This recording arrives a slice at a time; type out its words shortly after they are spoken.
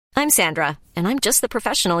I'm Sandra, and I'm just the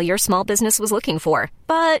professional your small business was looking for.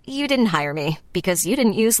 But you didn't hire me because you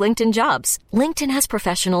didn't use LinkedIn Jobs. LinkedIn has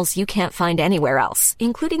professionals you can't find anywhere else,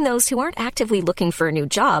 including those who aren't actively looking for a new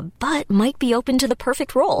job, but might be open to the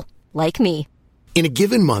perfect role, like me. In a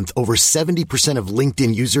given month, over 70% of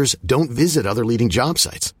LinkedIn users don't visit other leading job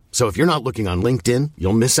sites. So if you're not looking on LinkedIn,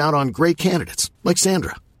 you'll miss out on great candidates like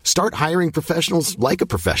Sandra. Start hiring professionals like a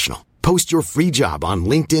professional. Post your free job on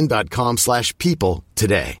linkedin.com/people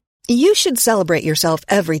today. You should celebrate yourself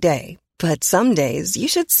every day, but some days you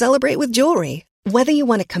should celebrate with jewelry. Whether you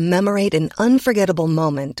want to commemorate an unforgettable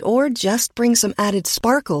moment or just bring some added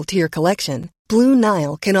sparkle to your collection, Blue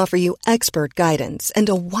Nile can offer you expert guidance and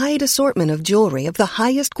a wide assortment of jewelry of the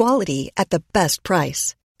highest quality at the best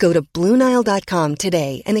price. Go to BlueNile.com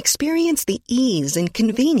today and experience the ease and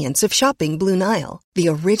convenience of shopping Blue Nile, the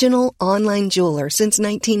original online jeweler since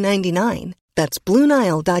 1999. That's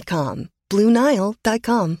BlueNile.com.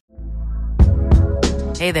 BlueNile.com.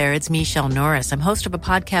 Hey there, it's Michelle Norris. I'm host of a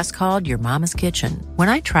podcast called Your Mama's Kitchen. When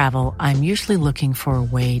I travel, I'm usually looking for a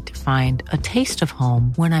way to find a taste of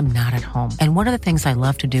home when I'm not at home. And one of the things I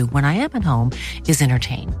love to do when I am at home is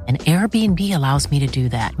entertain. And Airbnb allows me to do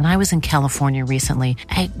that. When I was in California recently,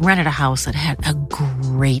 I rented a house that had a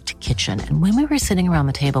great kitchen. And when we were sitting around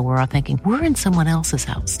the table, we're all thinking, we're in someone else's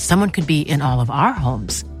house. Someone could be in all of our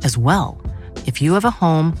homes as well. If you have a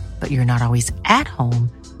home, but you're not always at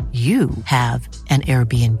home, you have an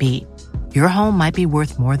Airbnb. Your home might be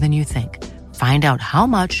worth more than you think. Find out how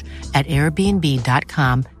much at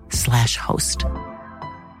airbnb.com/host.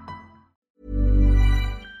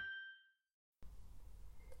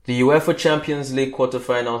 The UEFA Champions League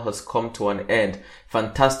quarterfinal has come to an end.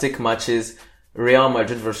 Fantastic matches. Real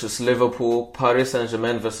Madrid versus Liverpool, Paris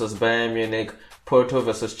Saint-Germain versus Bayern Munich, Porto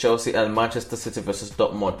versus Chelsea, and Manchester City versus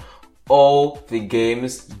Dortmund. All the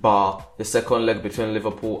games, bar the second leg between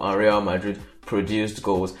Liverpool and Real Madrid, produced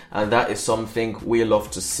goals, and that is something we love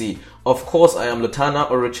to see. Of course, I am Lutana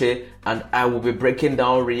Oroche, and I will be breaking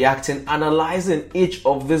down, reacting, analyzing each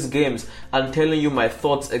of these games, and telling you my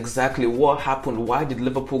thoughts exactly what happened. Why did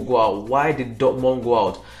Liverpool go out? Why did Dortmund go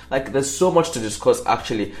out? Like, there's so much to discuss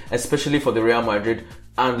actually, especially for the Real Madrid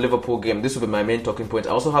and Liverpool game. This will be my main talking point. I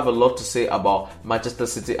also have a lot to say about Manchester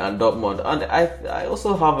City and Dortmund, and I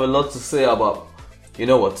also have a lot to say about, you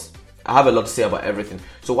know what, I have a lot to say about everything.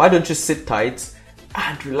 So why don't you sit tight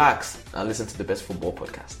and relax and listen to the best football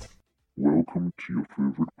podcast. Welcome to your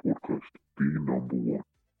favorite podcast, the number one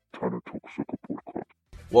Tana Talk Soccer podcast.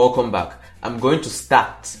 Welcome back. I'm going to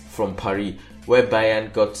start from Paris, where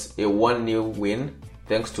Bayern got a 1-0 win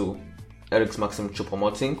thanks to Eric Maxim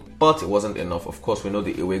Choupo-Moting, but it wasn't enough. Of course, we know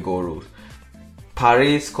the away goal rules.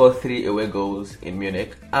 Paris scored 3 away goals in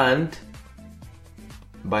Munich, and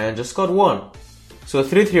Bayern just scored 1. So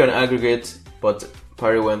 3-3 on aggregate, but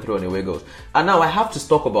Paris went through on away goals. And now I have to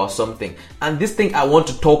talk about something, and this thing I want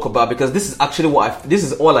to talk about because this is actually this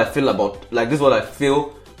is all I feel about. Like, this is what I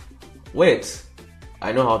feel. Wait,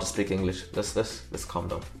 I know how to speak English. Let's calm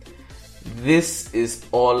down. This is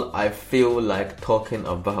all I feel like talking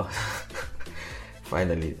about.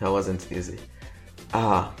 Finally, that wasn't easy.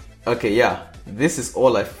 Okay, yeah. This is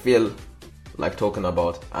all I feel like talking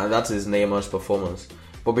about, and that is Neymar's performance.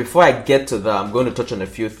 But before I get to that, I'm going to touch on a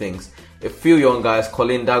few things. A few young guys,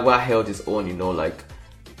 Colin Dagba held his own, you know, like,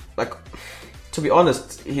 to be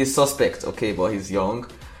honest, he's suspect, okay, but he's young,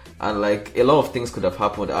 and like, a lot of things could have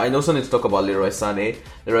happened. I also need to talk about Leroy Sané.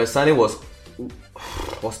 Leroy Sané was,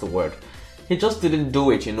 what's the word? He just didn't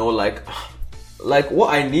do it, you know, like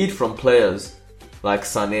what I need from players like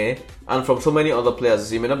Sané and from so many other players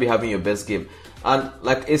is you may not be having your best game. And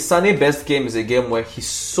like, a Sané best game is a game where he's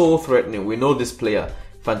so threatening. We know this player,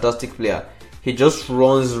 fantastic player. He just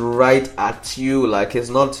runs right at you. Like,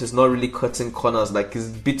 he's not really cutting corners. Like, he's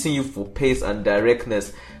beating you for pace and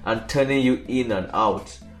directness and turning you in and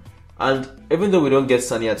out. And even though we don't get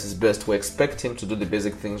Sané at his best, we expect him to do the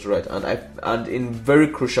basic things right. And in very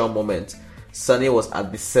crucial moments, Sané was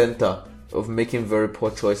at the center of making very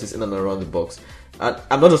poor choices in and around the box. And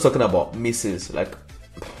I'm not just talking about misses. Like,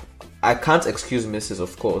 I can't excuse misses,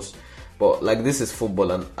 of course, but like, this is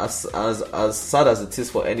football, and as sad as it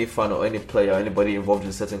is for any fan or any player or anybody involved in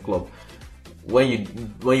a certain club, when you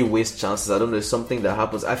waste chances, I don't know, there's something that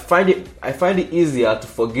happens. I find it easier to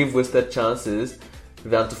forgive wasted chances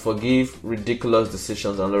than to forgive ridiculous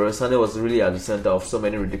decisions, and Leroy Sané was really at the center of so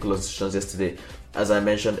many ridiculous decisions yesterday, as I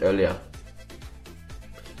mentioned earlier.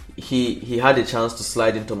 He had a chance to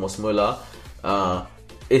slide into Thomas Müller. A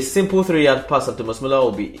simple 3-yard pass and Thomas Müller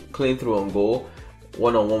will be clean through on goal.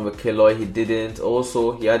 One-on-one with Keloy, he didn't.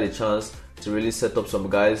 Also, he had a chance to really set up some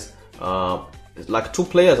guys. Like, 2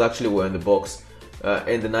 players actually were in the box.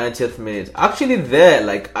 in the 90th minute. Actually, there,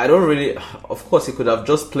 like, I don't really. Of course, he could have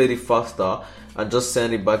just played it faster and just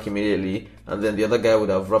send it back immediately, and then the other guy would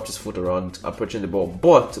have wrapped his foot around approaching the ball.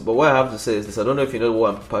 But what I have to say is this: I don't know if you know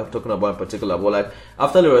what I'm talking about in particular, but like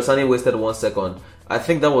after Leroy Sané wasted 1 second, I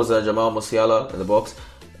think that was Jamal Musiala in the box.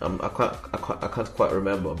 I can't quite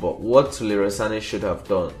remember, but what Leroy Sané should have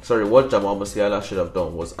done, what Jamal Musiala should have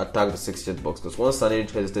done was attack the 60th box, because once Sané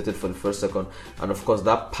hesitated for the first second, and of course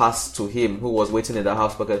that pass to him, who was waiting in the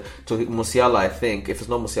half pocket, to Musiala, I think, if it's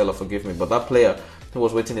not Musiala, forgive me, but that player who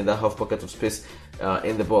was waiting in that half pocket of space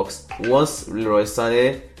in the box, once Leroy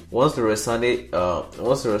Sané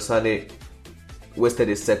wasted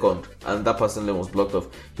a second and that passing lane was blocked off,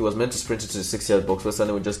 he was meant to sprint into the 6-yard box where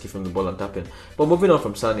Sané would just give him the ball and tap in. But moving on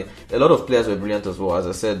from Sané, a lot of players were brilliant as well. As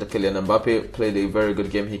I said, Kylian Mbappe played a very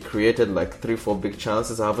good game. He created like 3-4 big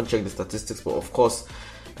chances. I haven't checked the statistics, but of course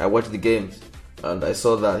I watched the games and I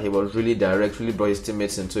saw that he was really direct, really brought his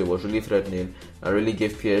teammates into it, was really threatening, and really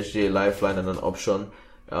gave PSG a lifeline and an option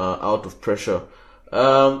out of pressure.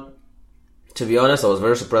 To be honest, I was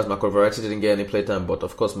very surprised Marco Verratti didn't get any playtime, but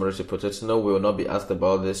of course Mauricio Pochettino will not be asked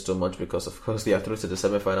about this too much because of course they are through to the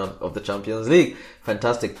semi-final of the Champions League.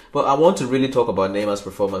 Fantastic. But I want to really talk about Neymar's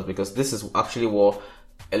performance because this is actually what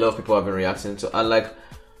a lot of people have been reacting to. And like,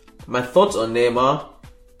 my thoughts on Neymar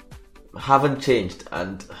haven't changed,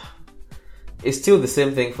 and it's still the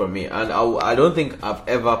same thing for me. And I don't think I've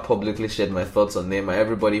ever publicly shared my thoughts on Neymar.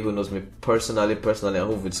 Everybody who knows me personally, and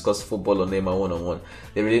who've discussed football on Neymar one-on-one,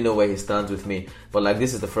 they really know where he stands with me. But like,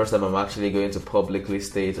 this is the first time I'm actually going to publicly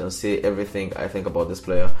state and say everything I think about this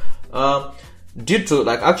player. Due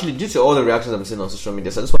to all the reactions I'm seeing on social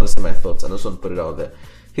media, so I just want to say my thoughts and I just want to put it out there.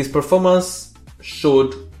 His performance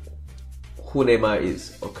showed who Neymar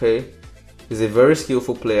is, okay? He's a very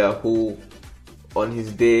skillful player who, on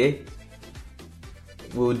his day,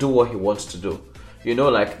 will do what he wants to do. You know,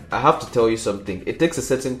 like, I have to tell you something. It takes a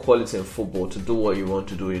certain quality in football to do what you want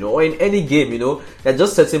to do, you know, or in any game, you know. There are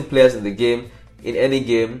just certain players in the game, in any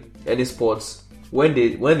game, any sports, when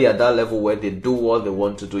they are that level where they do what they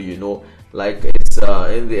want to do, you know. Like, it's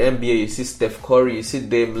in the NBA, you see Steph Curry, you see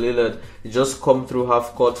Dame Lillard, you just come through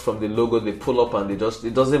half court from the logo, they pull up and it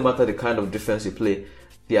doesn't matter the kind of defense you play,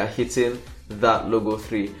 they are hitting that logo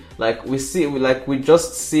 3. Like, we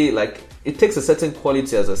just see, like, it takes a certain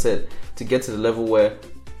quality, as I said, to get to the level where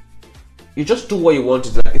you just do what you want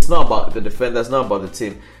to do. Like, it's not about the defender, it's not about the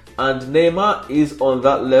team. And Neymar is on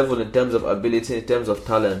that level in terms of ability, in terms of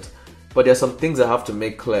talent. But there are some things I have to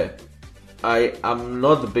make clear. I am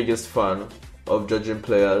not the biggest fan of judging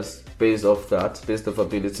players based off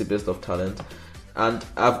ability, based off talent. And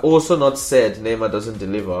I've also not said Neymar doesn't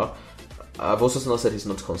deliver. I've also not said he's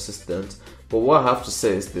not consistent. But what I have to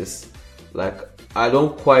say is this. Like, I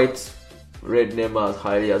don't quite rate Neymar as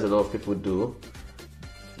highly as a lot of people do,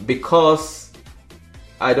 because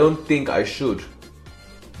I don't think I should,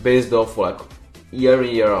 based off like year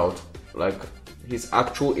in, year out, like his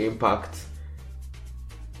actual impact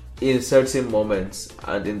in certain moments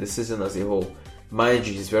and in the season as a whole. Mind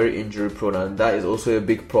you, he's very injury prone, and that is also a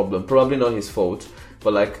big problem. Probably not his fault,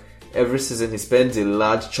 but like, every season he spends a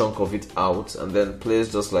large chunk of it out and then plays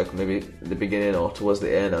just like maybe the beginning or towards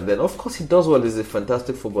the end, and then of course he does well, he's a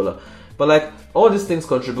fantastic footballer. But like, all these things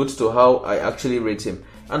contribute to how I actually rate him.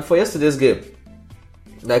 And for yesterday's game,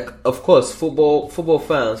 like, of course, football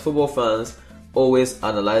fans always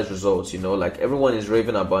analyze results, you know, like everyone is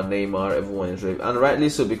raving about Neymar, everyone is raving, and rightly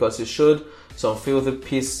so, because he showed some filthy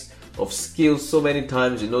piece of skill so many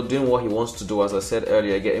times, you know, doing what he wants to do, as I said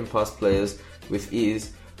earlier, getting past players with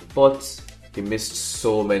ease. But he missed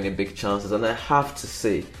so many big chances, and I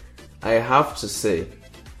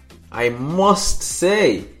must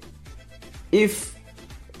say, if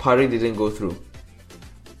Paris didn't go through,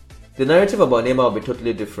 the narrative about Neymar will be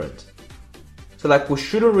totally different. So like, we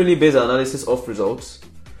shouldn't really base our analysis off results,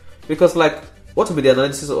 because like, what will be the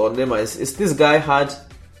analysis on Neymar is this guy had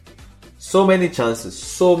so many chances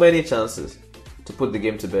to put the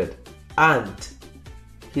game to bed, and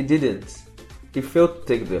he didn't. He failed to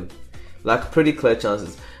take them, like pretty clear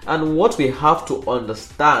chances. And what we have to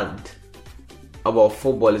understand about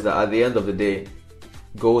football is that at the end of the day,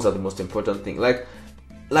 goals are the most important thing. Like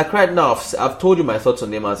right now, I've told you my thoughts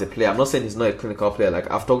on Neymar as a player. I'm not saying he's not a clinical player. Like,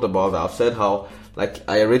 I've talked about that. I've said how, like,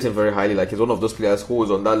 I rate him very highly. Like, he's one of those players who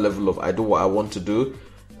is on that level of I do what I want to do.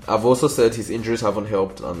 I've also said his injuries haven't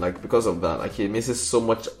helped, and like, because of that, like, he misses so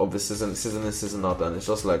much of the season in, season out, and it's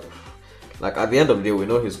just like at the end of the day, we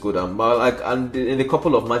know he's good, and in the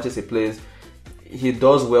couple of matches he plays, he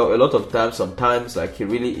does well. A lot of times, sometimes, like, he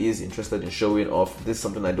really is interested in showing off. This is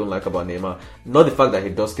something I don't like about Neymar. Not the fact that he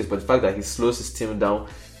does kiss, but the fact that he slows his team down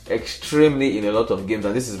extremely in a lot of games,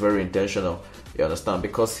 and this is very intentional. You understand?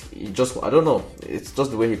 Because he just, I don't know, it's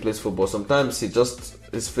just the way he plays football. Sometimes he just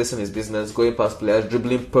is facing his business, going past players,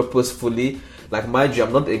 dribbling purposefully. Like, mind you,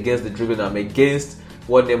 I'm not against the dribbling, I'm against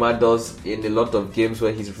what Neymar does in a lot of games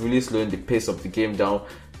where he's really slowing the pace of the game down,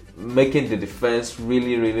 making the defense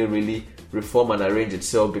really reform and arrange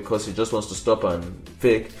itself because he just wants to stop and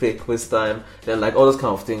fake waste time. Then, like, all those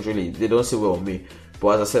kind of things, really, they don't sit well on me.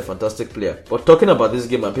 But as I said, fantastic player. But talking about this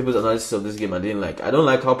game and people's analysis of this game, I don't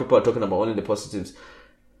like how people are talking about only the positives.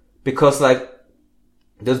 Because, like,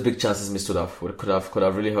 those big chances missed could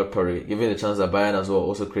have really hurt Paris. Given the chance that Bayern as well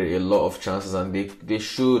also created a lot of chances, and they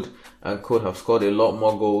should and could have scored a lot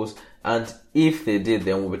more goals. And if they did,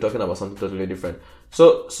 then we'll be talking about something totally different.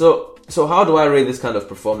 So how do I rate this kind of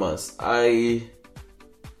performance?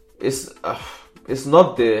 It's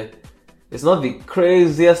not the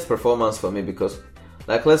craziest performance for me because,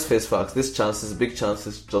 like, let's face facts, these chances, big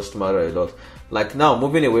chances, just matter a lot. Like, now,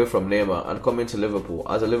 moving away from Neymar and coming to Liverpool,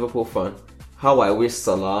 as a Liverpool fan, how I wish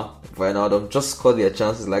Salah, Wijnaldum just score their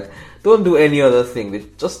chances. Like, don't do any other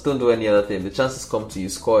thing. Just don't do any other thing. The chances come to you,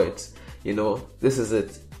 score it. You know, this is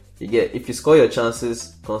it. If you score your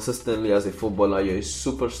chances consistently as a footballer, you're a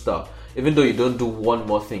superstar. Even though you don't do one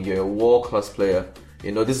more thing, you're a world-class player.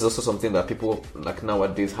 You know, this is also something that people, like,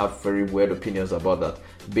 nowadays have very weird opinions about, that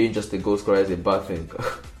being just a goal scorer is a bad thing.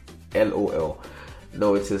 LOL.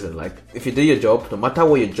 No, it isn't. Like, if you do your job, no matter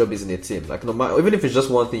what your job is in a team, like, no matter, even if it's just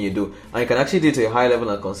one thing you do, and you can actually do it to a high level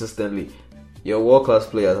and consistently, you're a world-class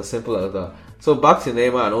player, as simple as that. So back to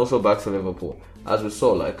Neymar and also back to Liverpool. As we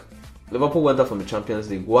saw, like, Liverpool went out from the Champions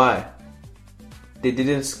League. Why? They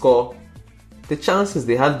didn't score. The chances,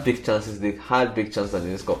 they had big chances and they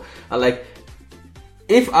didn't score. And, like,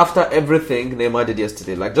 if after everything Neymar did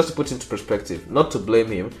yesterday, like, just to put into perspective, not to blame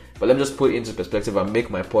him, but let me just put it into perspective and make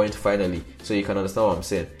my point finally so you can understand what I'm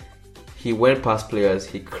saying. He went past players,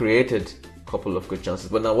 he created a couple of good chances.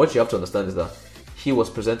 But now what you have to understand is that he was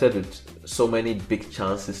presented with so many big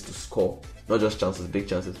chances to score. Not just chances, big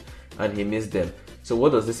chances. And he missed them. So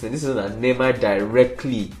what does this mean? This is that Neymar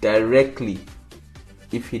directly,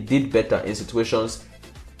 if he did better in situations,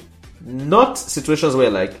 not situations where,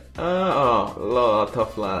 like,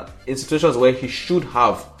 tough lad. In situations where he should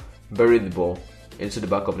have buried the ball into the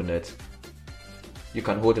back of the net, you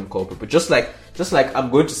can hold him culpable. But just like I'm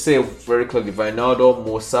going to say very clearly, Wijnaldum,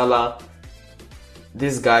 Mo Salah,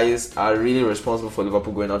 these guys are really responsible for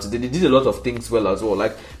Liverpool going out. They did a lot of things well as well.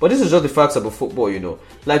 Like, but this is just the facts about football, you know.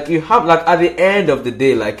 Like, you have, like, at the end of the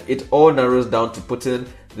day, like, it all narrows down to putting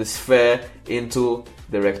the sphere into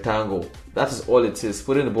the rectangle. That is all it is.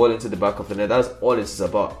 Putting the ball into the back of the net. That is all it is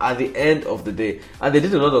about at the end of the day. And they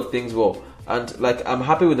did a lot of things well. And, like, I'm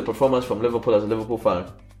happy with the performance from Liverpool as a Liverpool fan.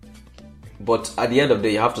 But at the end of the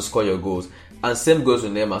day, you have to score your goals. And same goes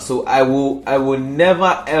with Neymar. So I will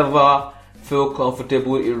never ever feel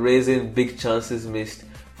comfortable erasing big chances missed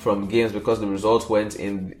from games because the results went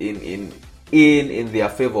in their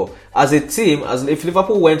favour. As a team, as if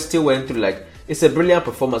Liverpool still went through, like, it's a brilliant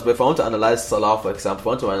performance. But if I want to analyse Salah, for example, if I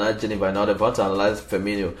want to analyse Gini Wijnaldum, if I want to analyse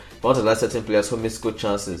Firmino, if I want to analyse certain players who missed good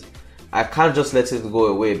chances, I can't just let it go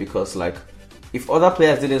away because, like, if other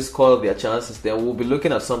players didn't score their chances, then we'll be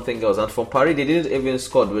looking at something else. And from Paris, they didn't even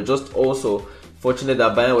score. They were just also fortunate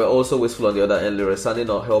that Bayern were also wasteful on the other end. Leroy Sané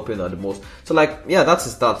not helping at the most. So, like, yeah, that's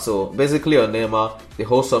his start. So basically on Neymar, the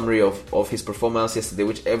whole summary of his performance yesterday,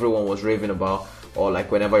 which everyone was raving about, or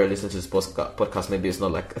like whenever you're listening to this podcast, maybe it's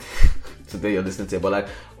not like today you're listening to it, but like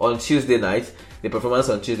on Tuesday night, the performance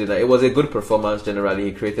on Tuesday night, it was a good performance generally.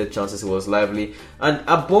 He created chances, he was lively, and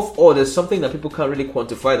above all, there's something that people can't really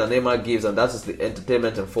quantify that Neymar gives, and that is the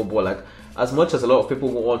entertainment and football. Like, as much as a lot of people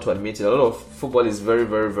won't want to admit it, a lot of football is very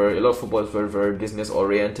business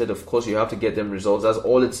oriented. Of course, you have to get them results. That's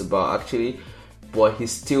all it's about, actually. But he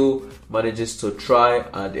still manages to try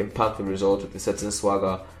and impact the result with a certain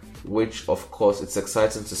swagger, which, of course, it's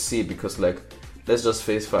exciting to see because, like, let's just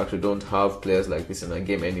face fact, we don't have players like this in our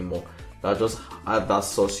game anymore that just add that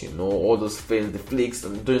sauce, you know, all those feints, the flicks,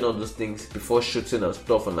 and doing all those things before shooting and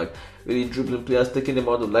stuff, and like really dribbling players, taking them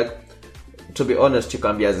out of, like, to be honest, you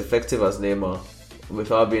can be as effective as Neymar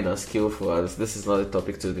without being as skillful as, this is not a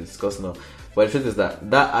topic to discuss now, but the truth is that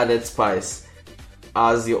added spice,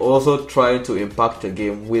 as you're also trying to impact your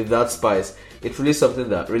game with that spice, it's really something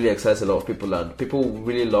that really excites a lot of people, and people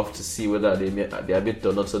really love to see whether they are bit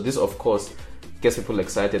or not. So this, of course, gets people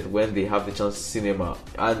excited when they have the chance to see Neymar.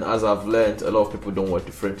 And as I've learned, a lot of people don't watch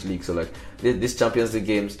the French league, so like these Champions League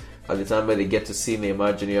games, at the time where they get to see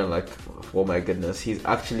Neymar Jr., like, oh my goodness, he's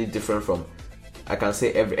actually different from, I can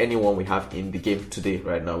say, anyone we have in the game today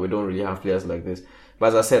right now. We don't really have players like this. But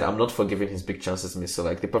as I said, I'm not forgiving his big chances missed. So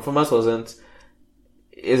like the performance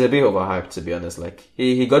is a bit overhyped, to be honest. Like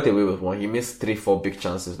he got away with one. He missed 3-4 big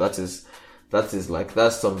chances.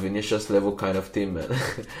 That's some Vinicius level kind of thing, man.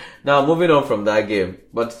 Now moving on from that game,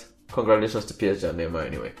 but congratulations to PSG and Neymar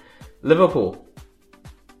anyway. Liverpool,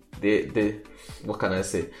 what can I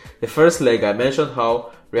say? The first leg, I mentioned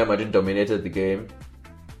how Real Madrid dominated the game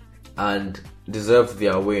and deserved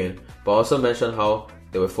their win, but also mentioned how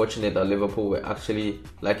they were fortunate that Liverpool were actually,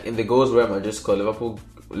 like in the goals Real Madrid scored, Liverpool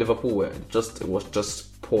were it was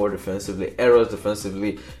just poor defensively, errors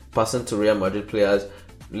defensively, passing to Real Madrid players,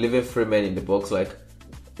 leaving free men in the box. Like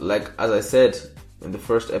as I said in the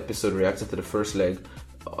first episode, reacting to the first leg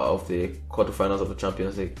of the quarterfinals of the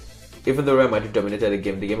Champions League, even though Real Madrid dominated the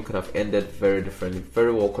game could have ended very differently.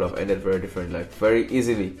 Very well could have ended very differently. Like very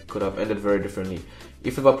easily could have ended very differently.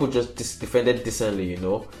 If Liverpool just defended decently, you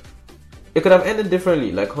know, it could have ended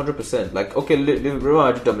differently, like 100%. Like, okay, Real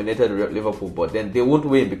Madrid dominated Liverpool, but then they won't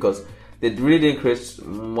win because they really didn't create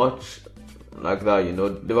much like that, you know.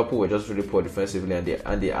 Liverpool were just really poor defensively,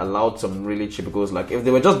 and they allowed some really cheap goals. Like, if they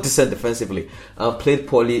were just decent defensively and played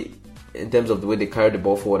poorly in terms of the way they carried the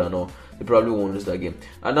ball forward and all, they probably won't lose that game.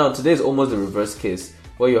 And now today is almost the reverse case,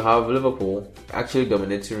 where you have Liverpool actually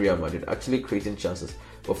dominating Real Madrid, actually creating chances,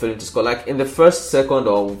 but failing to score. Like in the first second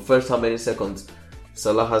or first how many seconds,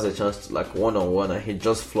 Salah has a chance to, like, one-on-one, and he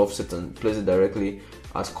just fluffs it and plays it directly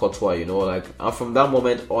at Courtois, you know. Like, and from that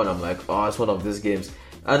moment on, I'm like, oh, it's one of these games.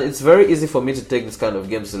 And it's very easy for me to take this kind of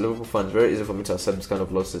games. As a Liverpool fan, it's very easy for me to accept this kind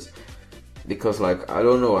of losses. Because, like, I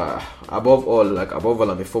don't know, above all,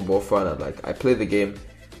 I'm a football fan, and, like, I play the game,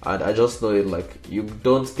 and I just know it, like, you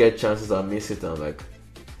don't get chances and miss it, and, like,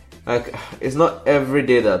 it's not every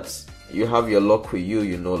day that you have your luck with you,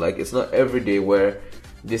 you know. Like, it's not every day where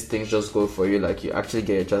these things just go for you. Like, you actually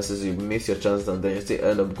get your chances, you miss your chances, and then you still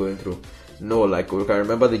end up going through. No, like, we can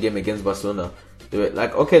remember the game against Barcelona. They were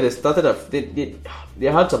like, okay, they started off, they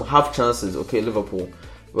had some half chances, okay, Liverpool.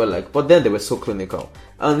 Well, like, but then they were so clinical,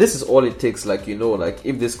 and this is all it takes. Like, you know, like,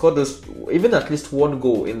 if they scored this, even at least one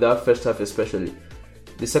goal in that first half, especially,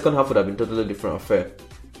 the second half would have been totally different affair.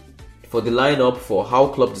 For the lineup, for how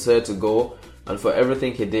Klopp decided to go, and for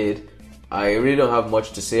everything he did, I really don't have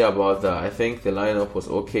much to say about that. I think the lineup was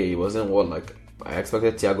okay. It wasn't what, like, I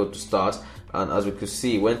expected Thiago to start, and as we could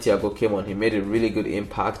see, when Thiago came on, he made a really good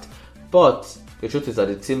impact. But the truth is that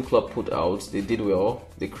the team Klopp put out, they did well,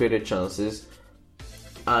 they created chances,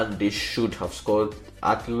 and they should have scored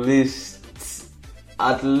at least.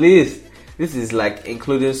 This is like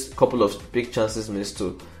including a couple of big chances missed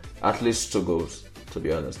to at least 2 goals, to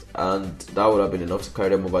be honest, and that would have been enough to carry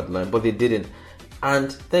them over the line, but they didn't.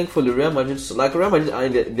 And thankfully, Real Madrid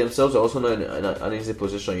themselves are also not in an easy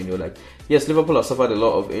position, you know. Like, yes, Liverpool have suffered a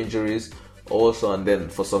lot of injuries also, and then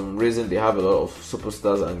for some reason they have a lot of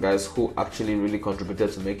superstars and guys who actually really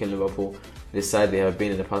contributed to making Liverpool the side they have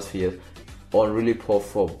been in the past few years on really poor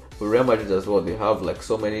form. With Real Madrid as well, they have like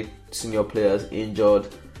so many senior players injured,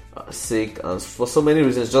 sick, and for so many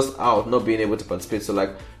reasons just out, not being able to participate. So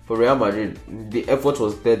like for Real Madrid, the effort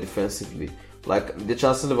was there defensively. Like, the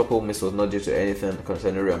chances Liverpool missed was not due to anything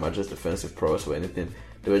concerning Real Madrid's defensive prowess or anything.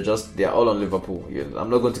 They're all on Liverpool. Yeah,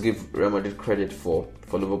 I'm not going to give Real Madrid credit for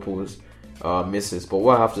Liverpool's misses. But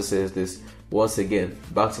what I have to say is this, once again,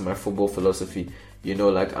 back to my football philosophy. You know,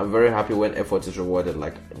 like, I'm very happy when effort is rewarded.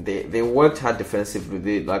 Like, they worked hard defensively.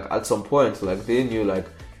 They, like, at some point, like, they knew, like,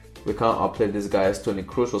 we can't outplay these guys. Toni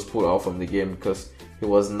Kroos was pulled out from the game because he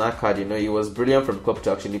was knackered, you know. He was brilliant from the club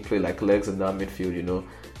to actually play, like, legs in that midfield, you know.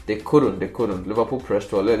 They couldn't. Liverpool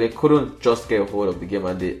pressed well. They couldn't just get a hold of the game,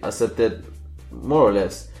 and they accepted, more or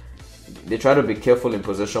less. They tried to be careful in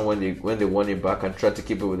possession when they won it back and tried to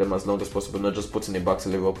keep it with them as long as possible, not just putting it back to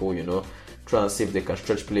Liverpool, you know. Try and see if they can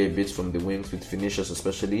stretch play a bit from the wings with Vinicius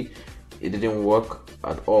especially. It didn't work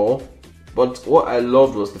at all. But what I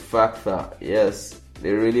loved was the fact that, yes,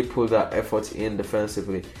 they really put that effort in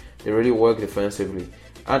defensively. They really worked defensively.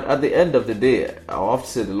 And at the end of the day, I have to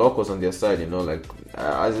say the luck was on their side, you know. Like,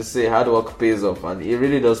 as I say, hard work pays off, and it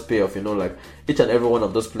really does pay off, you know. Like, each and every one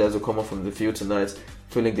of those players will come up from the field tonight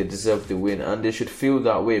feeling they deserve the win, and they should feel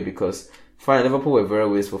that way because, fine, Liverpool were very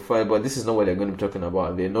wasteful, fine, but this is not what they're going to be talking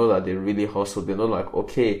about. They know that they really hustled. They know, like,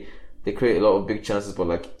 okay, they create a lot of big chances, but,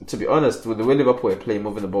 like, to be honest, with the way Liverpool were playing,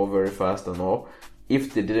 moving the ball very fast and all,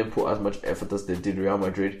 if they didn't put as much effort as they did Real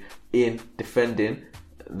Madrid in defending,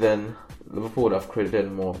 then Liverpool would have created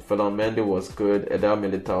more. Ferland Mendy was good. Eder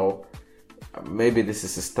Militao, maybe this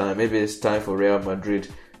is his time. Maybe it's time for Real Madrid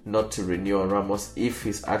not to renew on Ramos if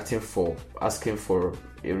he's asking for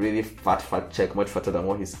a really fat check, much fatter than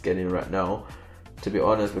what he's getting right now. To be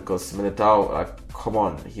honest, because Militao, come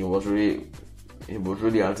on, he was really he was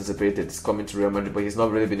really anticipated. He's coming to Real Madrid, but he's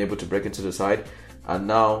not really been able to break into the side. And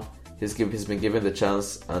now he's been given the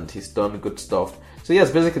chance, and he's done good stuff. So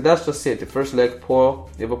yes, basically that's just it. The first leg, poor.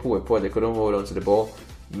 Liverpool were poor. They couldn't hold on to the ball,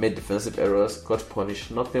 made defensive errors, got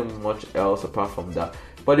punished. Nothing much else apart from that.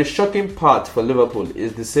 But the shocking part for Liverpool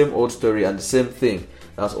is the same old story and the same thing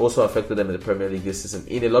that's also affected them in the Premier League this season.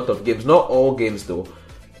 In a lot of games, not all games though.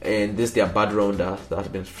 And this their bad run that has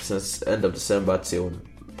been since end of December till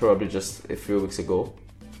probably just a few weeks ago,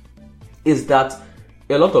 is that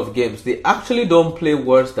a lot of games they actually don't play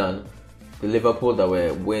worse than the Liverpool that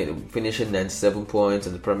were finishing 97 points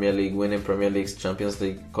in the Premier League, winning Premier Leagues, Champions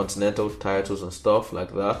League, continental titles and stuff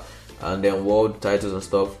like that, and then world titles and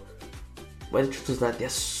stuff. But the truth is that they're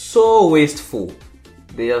so wasteful.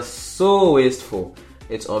 They are so wasteful.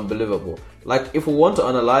 It's unbelievable. Like, if we want to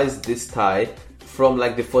analyze this tie from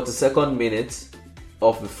like the 42nd minute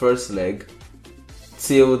of the first leg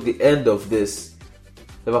till the end of this,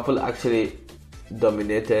 Liverpool actually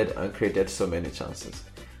dominated and created so many chances.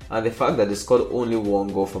 And the fact that they scored only one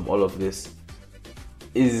goal from all of this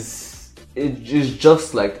is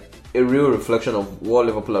just like a real reflection of what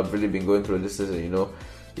Liverpool have really been going through this season. You know,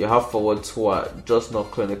 you have forwards who are just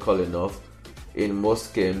not clinical enough in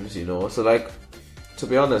most games. You know, so like, to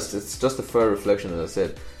be honest, it's just a fair reflection, as I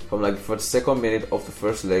said, from like the 42nd minute of the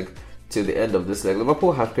first leg till the end of this leg.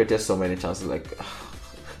 Liverpool have created so many chances. Like,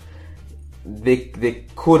 they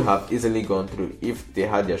could have easily gone through if they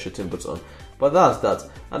had their shooting boots on. But that's that.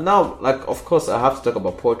 And now, like, of course, I have to talk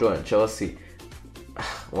about Porto and Chelsea.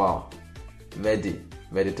 Wow.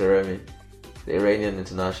 Mediterranean, the Iranian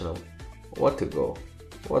international. What a goal.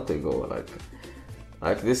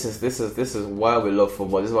 Like this is why we love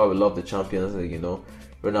football. This is why we love the Champions League, you know.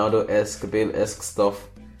 Ronaldo-esque, Bale-esque stuff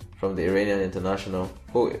from the Iranian international,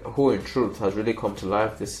 who in truth has really come to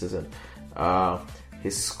life this season.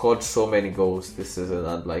 He's scored so many goals this season,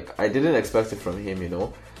 and like, I didn't expect it from him, you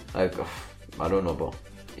know. Like, I don't know, but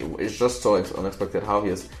it's just so unexpected how he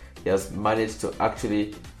has managed to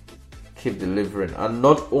actually keep delivering, and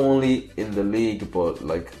not only in the league but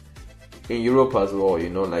like in Europe as well. You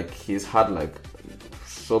know, like, he's had like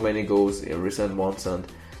so many goals in recent months, and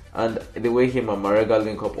the way him and Marega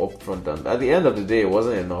link up front, and at the end of the day, it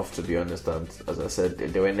wasn't enough, to be honest. And as I said,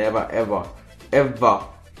 they were never ever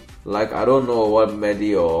like, I don't know what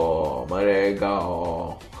Medi or Marega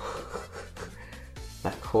or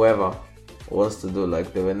like whoever wants to do,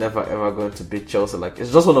 like, they were never ever going to beat Chelsea. Like,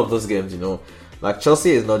 it's just one of those games, you know. Like,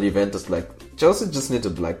 Chelsea is not Juventus. Like, Chelsea just need to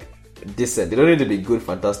be like decent. They don't need to be good,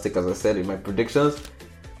 fantastic, as I said in my predictions.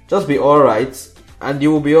 Just be alright, and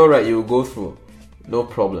you will be alright. You will go through, no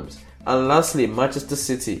problems. And lastly, Manchester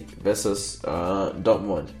City versus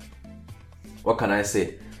Dortmund. What can I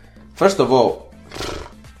say? First of all,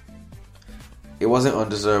 it wasn't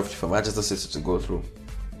undeserved for Manchester City to go through.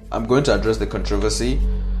 I'm going to address the controversy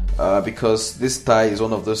because this tie is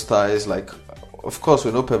one of those ties. Like, of course,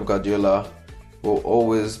 we know Pep Guardiola will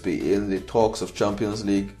always be in the talks of Champions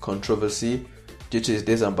League controversy due to his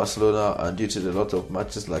days in Barcelona and due to a lot of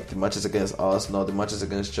matches, like the matches against Arsenal, the matches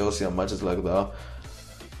against Chelsea, and matches like that.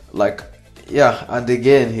 Like, yeah, and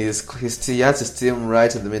again, he has his team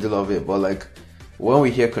right in the middle of it. But like, when we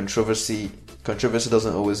hear controversy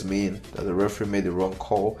doesn't always mean that the referee made the wrong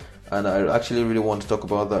call. And I actually really want to talk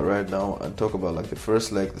about that right now and talk about like the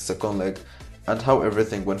first leg, the second leg, and how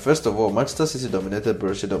everything went. First of all, Manchester City dominated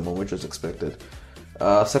Borussia Dortmund, which was expected.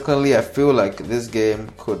 Secondly, I feel like this game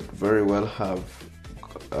could very well have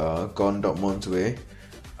gone Dortmund's way,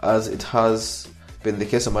 as it has been the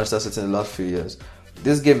case of Manchester City in the last few years.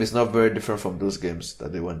 This game is not very different from those games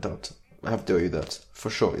that they went out. I have to tell you that for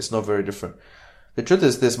sure. It's not very different. The truth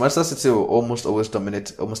is this: Manchester City will almost always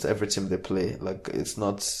dominate almost every team they play. Like, it's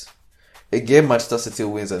not a game Manchester City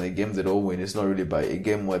wins and a game they don't win. It's not really by a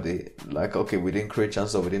game where they like, okay, we didn't create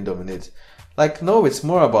chances or we didn't dominate. Like, no, it's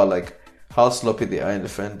more about like how sloppy they are in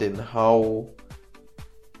defending, how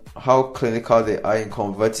clinical they are in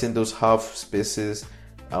converting those half spaces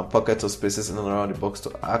and pockets of spaces in and around the box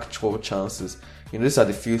to actual chances. You know, these are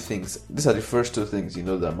the first two things, you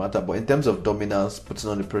know, that matter. But in terms of dominance, putting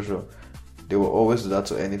on the pressure, they will always do that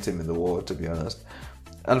to any team in the world, to be honest.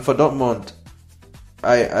 And for Dortmund,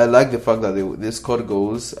 I like the fact that they scored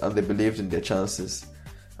goals and they believed in their chances.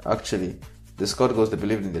 Actually, they scored goals, they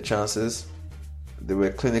believed in their chances. They were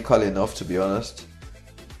clinical enough, to be honest.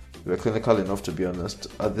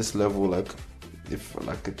 At this level, like, if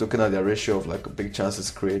like looking at their ratio of like big chances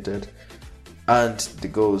created, and the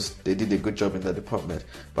goals. They did a good job in that department.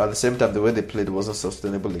 But at the same time, the way they played wasn't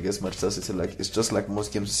sustainable against Manchester City. Like, it's just like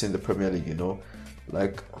most games you see in the Premier League, you know.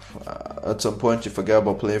 Like, at some point you forget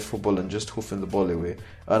about playing football and just hoofing the ball away.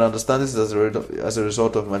 And I understand this is as a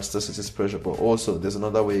result of Manchester City's pressure, but also there's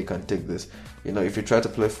another way you can take this. You know, if you try to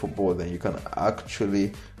play football, then you can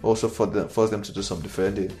actually also force them to do some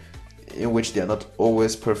defending, in which they are not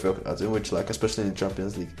always perfect, as in which, like, especially in the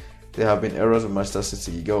Champions League, there have been errors with Manchester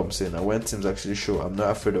City. You get what I'm saying? And when teams actually show, I'm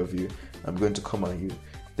not afraid of you, I'm going to come at you,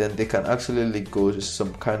 then they can actually leak goals to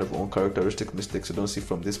some kind of uncharacteristic mistakes you don't see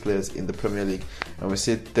from these players in the Premier League, and we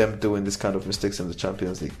see them doing this kind of mistakes in the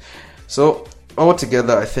Champions League. So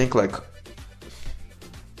altogether, I think, like,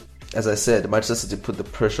 as I said, Manchester City put the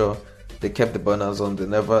pressure. They kept the burners on. They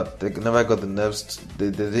never got the nerves. They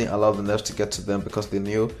didn't allow the nerves to get to them, because they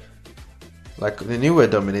knew we're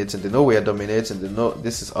dominating. They know we're dominating. They know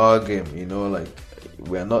this is our game. You know, like,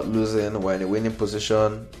 we're not losing. We're in a winning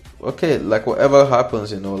position. Okay, like, whatever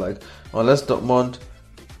happens, you know, like, unless Dortmund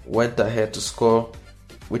went ahead to score,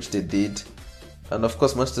 which they did, and of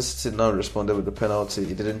course Manchester City now responded with the penalty.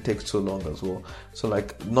 It didn't take too long as well. So,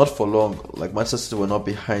 like, not for long. Like, Manchester City were not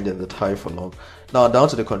behind in the tie for long. Now, down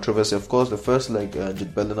to the controversy. Of course, the first leg,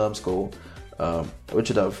 Jude Bellingham's goal, which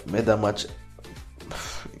would have made that match.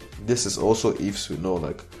 This is also ifs, we know.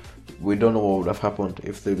 Like, we don't know what would have happened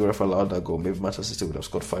if the ref allowed that goal. Maybe Manchester City would have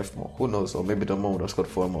scored 5 more. Who knows? Or maybe Dortmund would have scored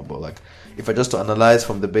 4 more. But, like, if I just to analyze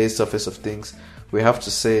from the base surface of things, we have to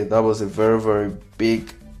say that was a very, very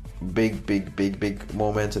big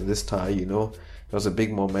moment in this tie. You know, it was a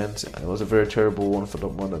big moment. It was a very terrible one for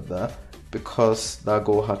Dortmund at that, because that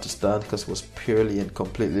goal had to stand, because it was purely and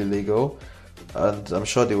completely legal. And I'm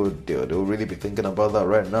sure they will really be thinking about that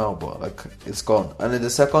right now. But, like, it's gone. And in the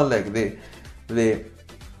second leg,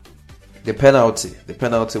 the penalty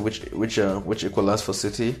which equalized for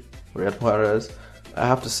City, Riyad Mahrez. I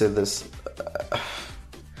have to say this.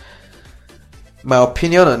 My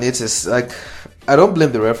opinion on it is, like, I don't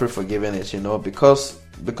blame the referee for giving it, you know, because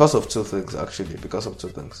of two things, actually. Because of two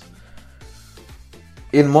things.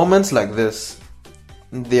 In moments like this,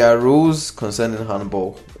 there are rules concerning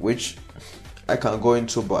handball, which I can go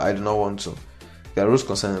into, but I do not want to. There are rules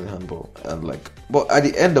concerning handball, and, like, but at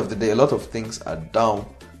the end of the day, a lot of things are down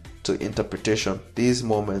to interpretation. These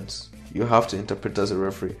moments you have to interpret as a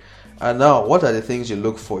referee. And now, what are the things you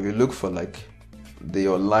look for? You look for, like,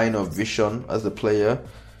 your line of vision as the player,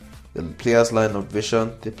 the player's line of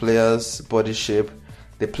vision, the player's body shape,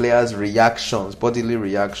 the player's reactions, bodily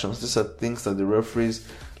reactions. These are things that the referees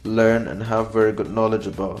learn and have very good knowledge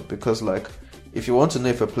about. Because, like, if you want to know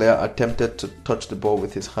if a player attempted to touch the ball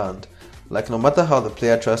with his hand, like, no matter how the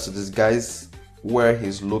player tries to disguise where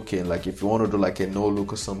he's looking, like, if you want to do, like, a no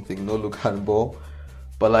look or something, no look handball,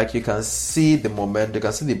 but, like, you can see the moment, you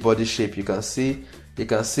can see the body shape, you can see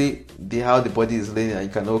how the body is laying, and you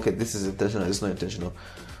can know, okay, this is intentional, it's not intentional.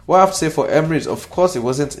 What I have to say for Emery is, of course, it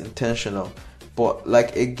wasn't intentional, but,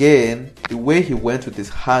 like, again, the way he went with his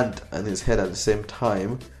hand and his head at the same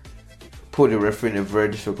time put the referee in a very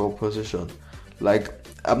difficult position. Like,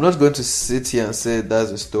 I'm not going to sit here and say that's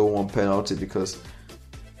a still one penalty, because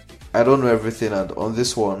I don't know everything, and on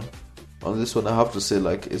this one I have to say,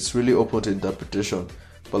 like, it's really open to interpretation.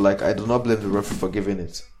 But, like, I do not blame the referee for giving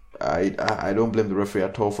it. I don't blame the referee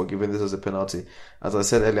at all for giving this as a penalty. As I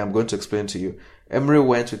said earlier, I'm going to explain to you. Emery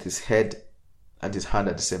went with his head and his hand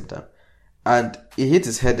at the same time, and he hit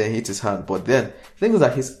his head and hit his hand. But then the thing is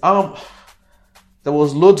that his arm, there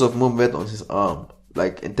was loads of movement on his arm,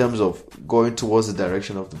 like, in terms of going towards the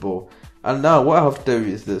direction of the ball. And now what I have to tell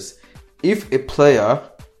you is this: if a player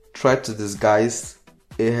tried to disguise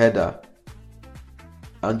a header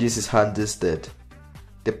and use his hand instead,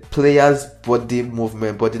 the player's bodily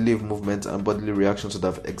movement and bodily reactions would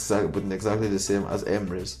have been exactly the same as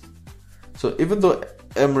Emery's. So even though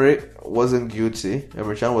Emery Can wasn't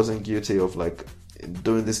guilty of, like,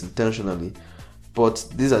 doing this intentionally, but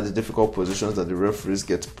these are the difficult positions that the referees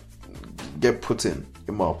get put in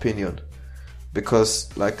my opinion,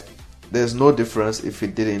 because, like, there's no difference if he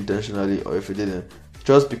did it intentionally or if he didn't,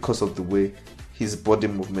 just because of the way his body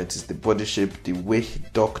movement is, the body shape, the way he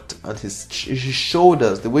ducked, and his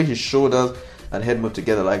shoulders, the way his shoulders and head moved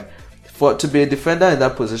together. Like, to be a defender in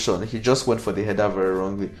that position, he just went for the header very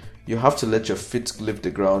wrongly. You have to let your feet leave the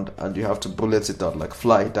ground, and you have to bullet it out, like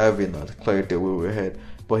fly, dive in and clear it away with your head.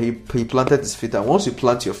 But he planted his feet, and once you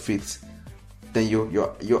plant your feet, then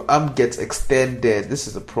your arm gets extended. This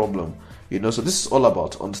is a problem, you know. So this is all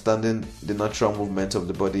about understanding the natural movement of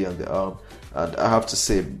the body and the arm. And I have to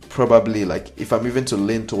say, probably, like, if I'm even to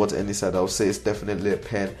lean towards any side, I'll say it's definitely a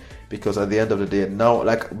pen, because at the end of the day, now,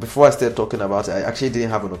 like before I started talking about it, I actually didn't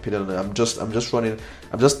have an opinion on it. I'm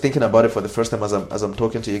just thinking about it for the first time as I'm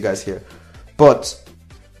talking to you guys here. But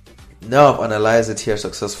now I've analyzed it here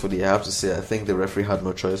successfully. I have to say, I think the referee had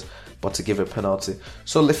no choice but to give a penalty.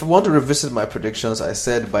 So if you want to revisit my predictions, I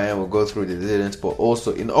said Bayern will go through, they didn't. But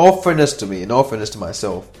also, in all fairness to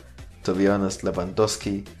myself, to be honest,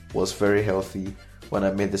 Lewandowski was very healthy when I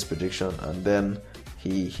made this prediction, and then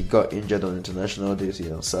he got injured on international duty,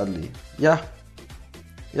 and sadly,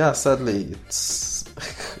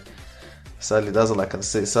 sadly, that's all I can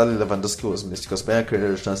say. Sadly, Lewandowski was missed because Bayern created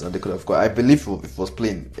a chance and they could have gone. I believe if it was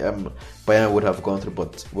playing, Bayern would have gone through.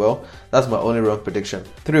 But, well, that's my only wrong prediction.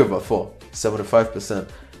 3/4, 75%.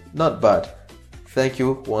 Not bad. Thank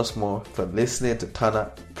you once more for listening to Tana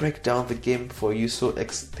break down the game for you so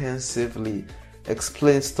extensively.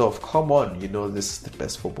 Explain stuff. Come on, this is the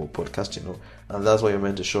best football podcast, and that's why you're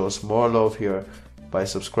meant to show us more love here by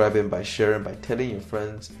subscribing, by sharing, by telling your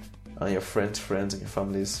friends and your friends' friends and your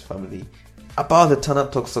family's family about the Tana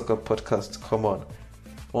Talk Soccer podcast. Come on.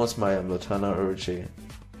 Once more, I'm Lotana Uruche.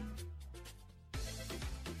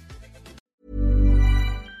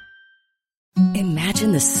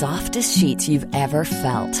 Imagine the softest sheets you've ever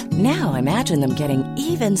felt. Now imagine them getting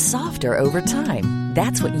even softer over time.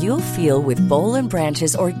 That's what you'll feel with Boll &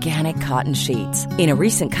 Branch's organic cotton sheets. In a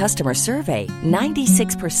recent customer survey,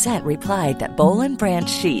 96% replied that Boll & Branch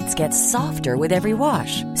sheets get softer with every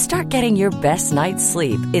wash. Start getting your best night's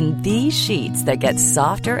sleep in these sheets that get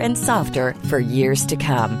softer and softer for years to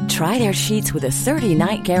come. Try their sheets with a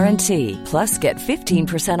 30-night guarantee. Plus, get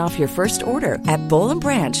 15% off your first order at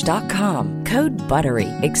bollandbranch.com. Code BUTTERY.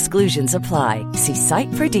 Exclusions apply. See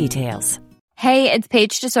site for details. Hey, it's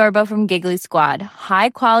Paige DeSorbo from Giggly Squad.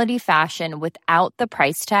 High quality fashion without the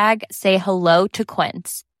price tag. Say hello to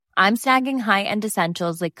Quince. I'm snagging high-end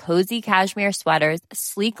essentials like cozy cashmere sweaters,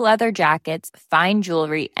 sleek leather jackets, fine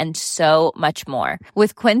jewelry, and so much more.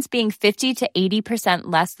 With Quince being 50 to 80%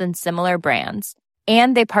 less than similar brands.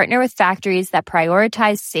 And they partner with factories that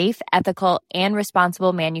prioritize safe, ethical, and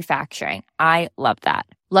responsible manufacturing. I love that.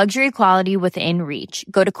 Luxury quality within reach.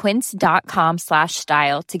 Go to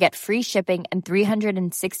quince.com/style to get free shipping and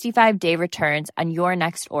 365-day returns on your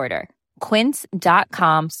next order.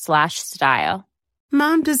 Quince.com/style.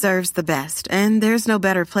 Mom deserves the best, and there's no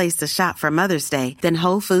better place to shop for Mother's Day than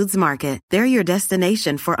Whole Foods Market. They're your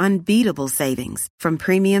destination for unbeatable savings, from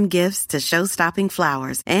premium gifts to show-stopping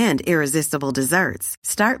flowers and irresistible desserts.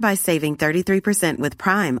 Start by saving 33% with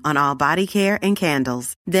Prime on all body care and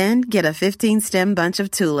candles. Then get a 15-stem bunch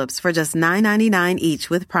of tulips for just $9.99 each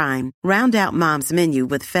with Prime. Round out Mom's menu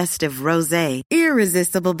with festive rosé,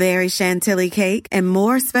 irresistible berry chantilly cake, and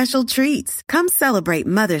more special treats. Come celebrate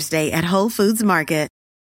Mother's Day at Whole Foods Market.